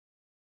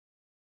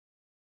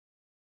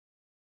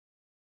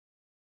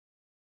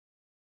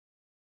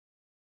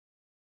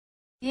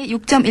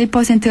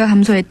6.1%가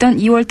감소했던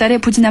 2월 달의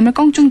부진함을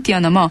껑충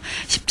뛰어넘어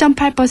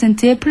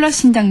 10.8%의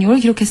플러스 신장률을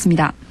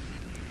기록했습니다.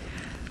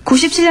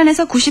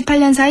 97년에서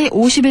 98년 사이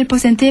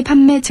 51%의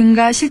판매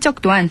증가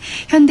실적 또한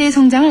현대의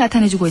성장을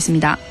나타내주고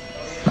있습니다.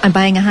 I'm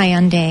buying a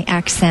Hyundai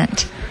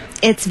Accent.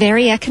 It's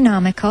very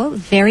economical,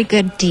 very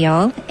good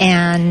deal,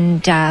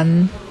 and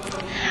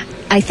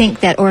I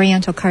think that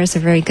Oriental car is a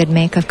very good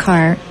make of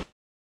car.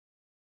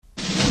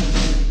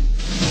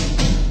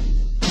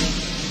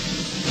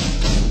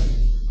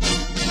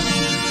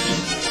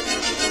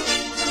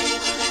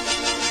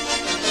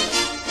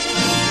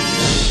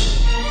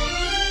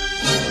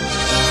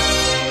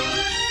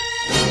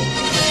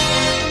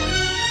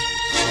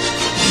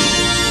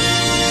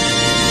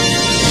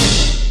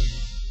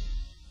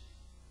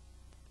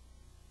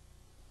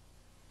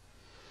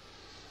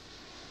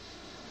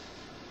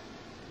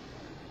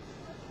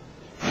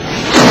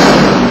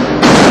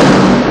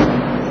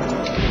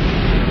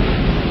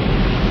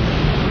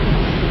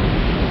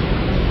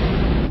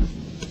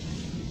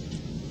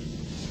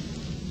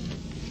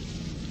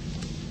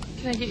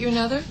 Can I get you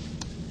another?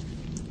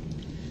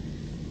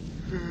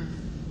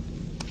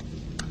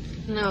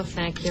 No,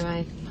 thank you.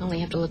 I only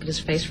have to look at his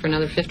face for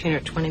another 15 or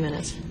 20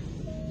 minutes.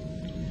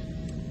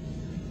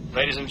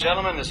 Ladies and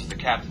gentlemen, this is the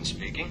captain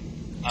speaking.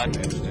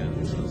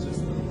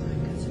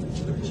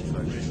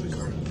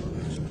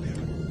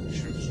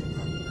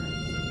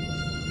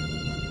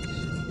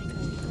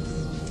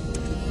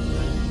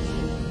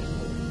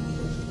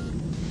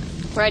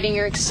 Writing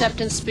your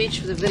acceptance speech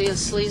for the Video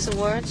Sleaze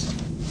Awards?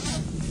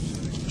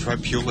 Try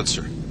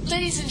Pulitzer.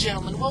 Ladies and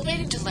gentlemen, while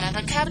waiting to land,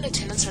 our cabin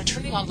attendants are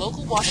turning on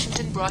local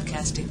Washington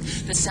broadcasting.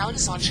 The sound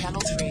is on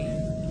Channel 3.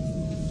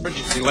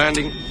 Emergency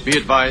landing. Be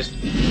advised.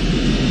 I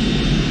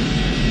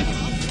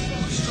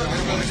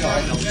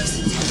don't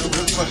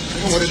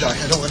want to die.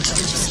 I don't want to die.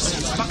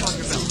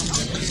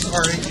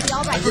 Sorry.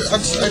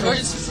 I'm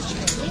sorry.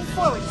 Lean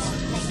forward.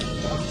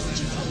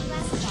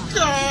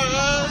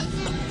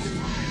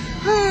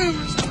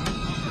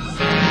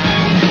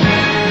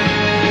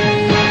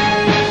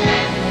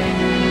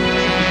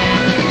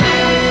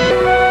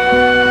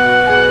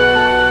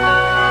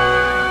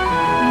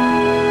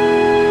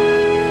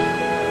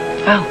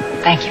 Oh,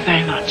 thank you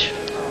very much.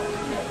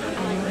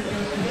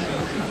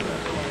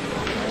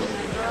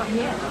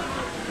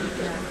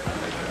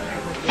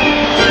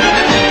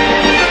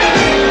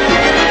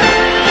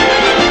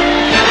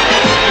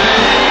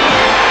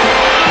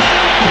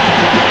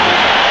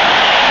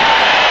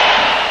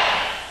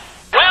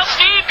 Well,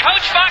 Steve,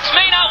 Coach Fox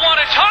may not want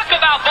to talk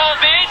about bowl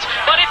bids,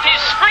 but if his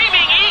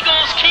screaming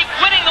Eagles keep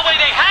winning the way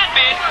they had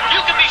been,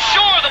 you can be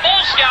sure the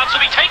Bowl Scouts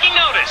will be taking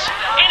notice.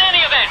 In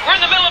any event, we're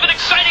in the middle of an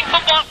exciting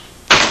football...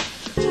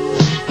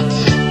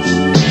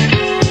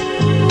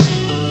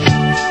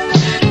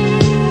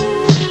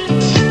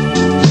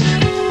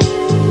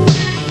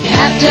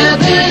 To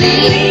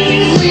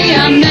believe we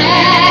are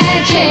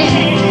magic,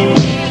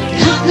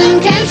 nothing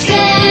can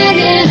stand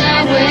in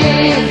our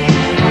way.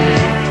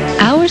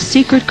 Our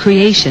Secret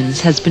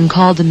Creations has been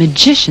called the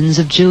magicians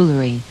of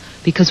jewelry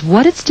because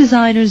what its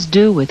designers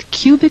do with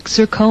cubic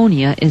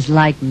zirconia is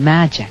like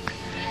magic.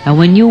 And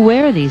when you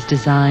wear these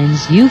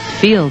designs, you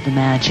feel the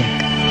magic.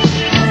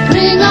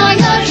 Bring all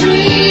your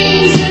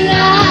dreams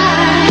alive.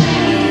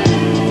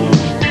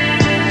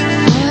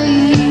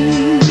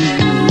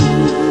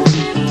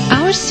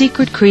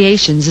 Secret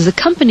Creations is a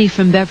company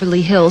from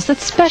Beverly Hills that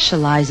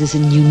specializes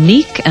in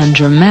unique and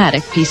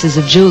dramatic pieces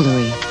of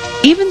jewelry.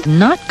 Even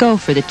not go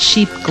for the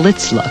cheap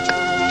glitz look.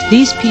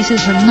 These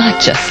pieces are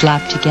not just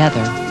slapped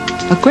together.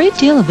 A great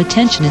deal of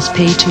attention is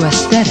paid to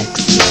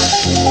aesthetics.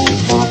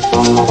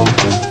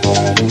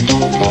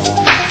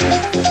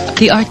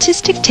 The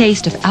artistic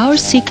taste of Our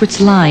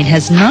Secrets line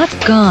has not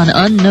gone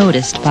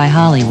unnoticed by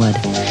Hollywood.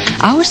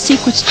 Our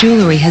Secrets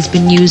jewelry has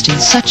been used in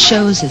such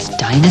shows as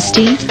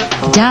Dynasty,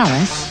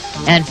 Dallas,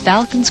 and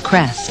Falcon's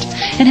Crest,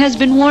 and has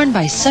been worn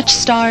by such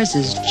stars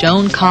as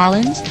Joan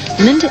Collins,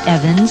 Linda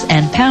Evans,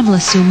 and Pamela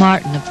Sue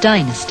Martin of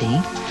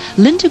Dynasty,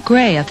 Linda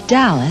Gray of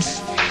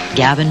Dallas,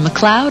 Gavin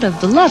MacLeod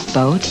of The Love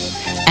Boat,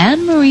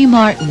 Anne-Marie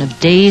Martin of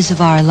Days of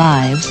Our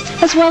Lives,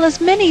 as well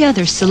as many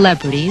other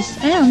celebrities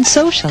and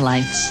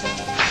socialites.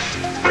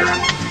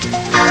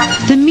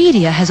 The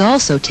media has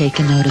also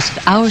taken notice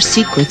of Our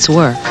Secrets'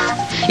 work.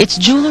 Its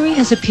jewelry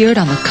has appeared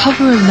on the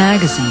cover of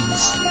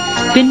magazines,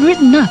 been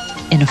written up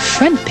in a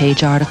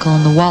front-page article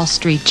in the Wall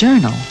Street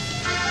Journal,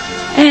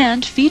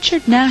 and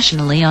featured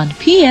nationally on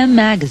PM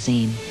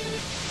Magazine.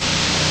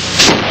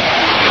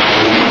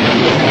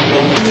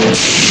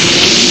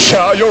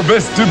 Ja, your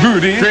beste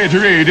booty,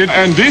 rated,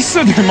 and this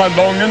är my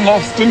long and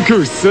lost and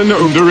kursen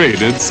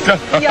underrated.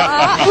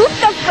 Ja, who's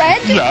the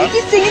friend? Yeah.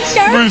 You singing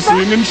sharp? We're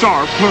singing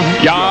sharp.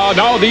 Yeah,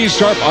 now these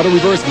sharp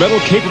auto-reverse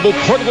metal-capable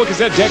portable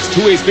cassette decks,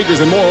 two-way speakers,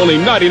 and more, only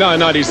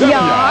 $99.97.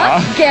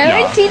 Ja,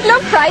 guaranteed low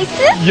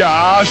prices?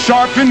 Ja,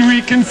 sharp and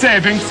weekend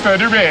savings för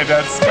the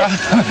rated.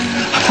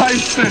 I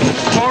said,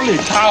 holy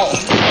cow.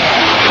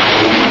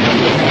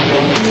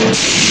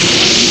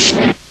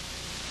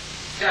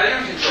 Yeah, I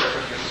don't think so.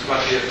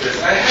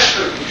 I have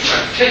to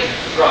take it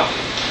from you.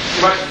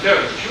 You must know.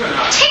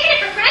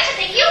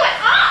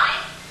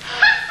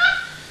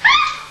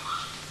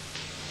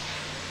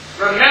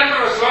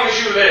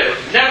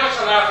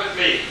 out at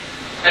me.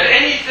 At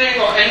anything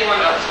or anyone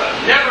else, but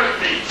never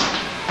at me.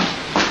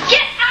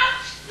 Get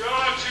out!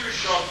 You're too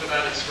short for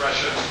that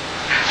expression.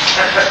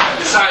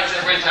 Besides,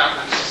 I went out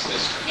with Mrs.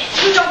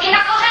 Mister. You don't get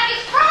up, I'll have you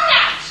thrown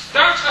out!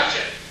 Don't touch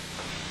it!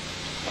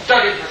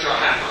 Don't even put your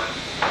hand on it.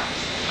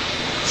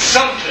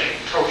 Something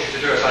told you to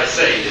do as I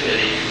say, didn't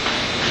it,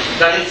 Eve?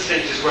 That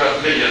instinct is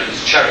worth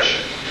millions. Cherish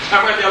it.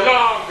 And when the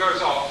alarm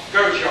goes off,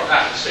 go to your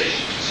battle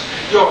stations.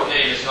 Your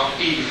name is not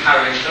Eve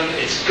Harrington,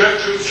 it's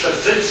Gertrude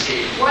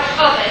Slazinski. What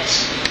of it?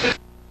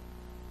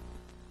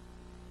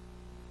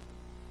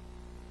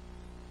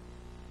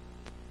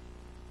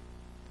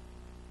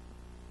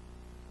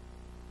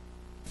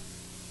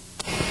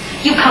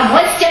 You come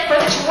one step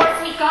further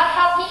towards me, God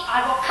help me,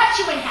 I will cut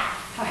you in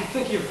half. I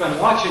think you've been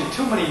watching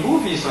too many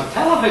movies on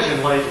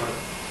television lately.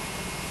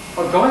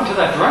 Or going to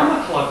that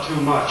drama club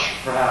too much,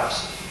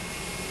 perhaps.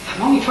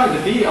 I'm only trying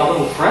to be a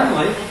little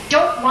friendly. I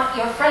don't want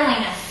your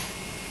friendliness.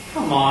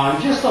 Come on,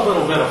 just a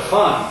little bit of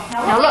fun.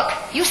 Now look,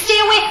 you stay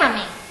away from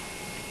me.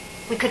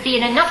 We could be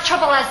in enough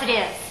trouble as it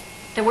is.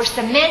 There were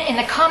some men in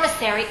the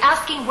commissary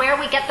asking where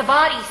we get the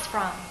bodies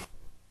from.